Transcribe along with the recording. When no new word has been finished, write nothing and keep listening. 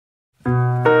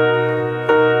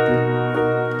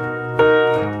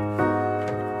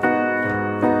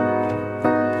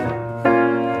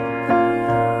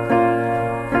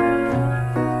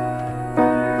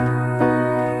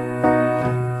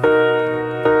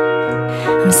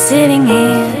sitting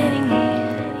here,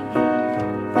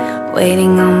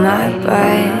 waiting on my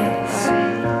bus,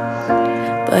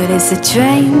 but it's a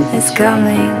train that's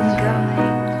coming.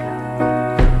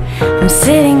 I'm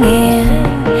sitting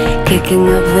here, kicking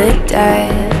up the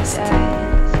dust,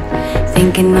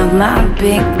 thinking of my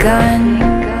big gun,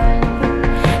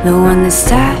 the one that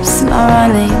stops my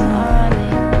running.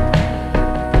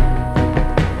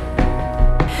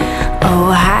 Oh,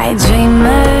 hi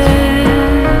dreamer,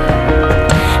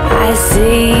 I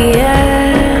see ya.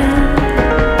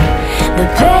 The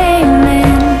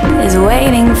pavement is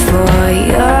waiting for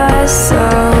your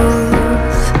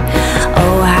souls.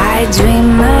 Oh, hi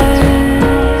dreamer,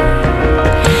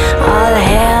 all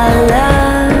hail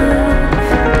love.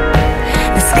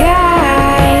 The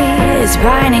sky is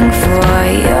pining for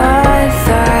your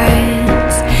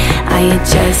thoughts. Are you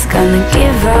just gonna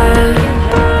give up?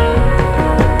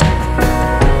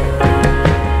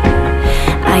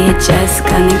 Are you just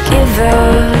gonna give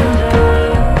up?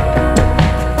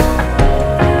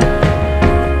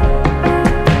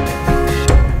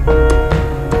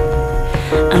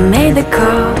 I made the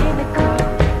call,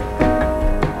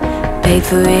 paid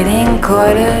for it in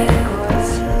quarters,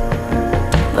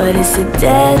 but it's a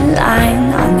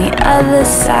deadline on the other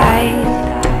side.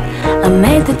 I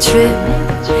made the trip,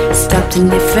 stopped in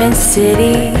different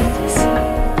cities,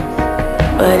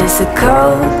 but it's a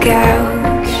cold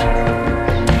couch.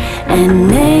 And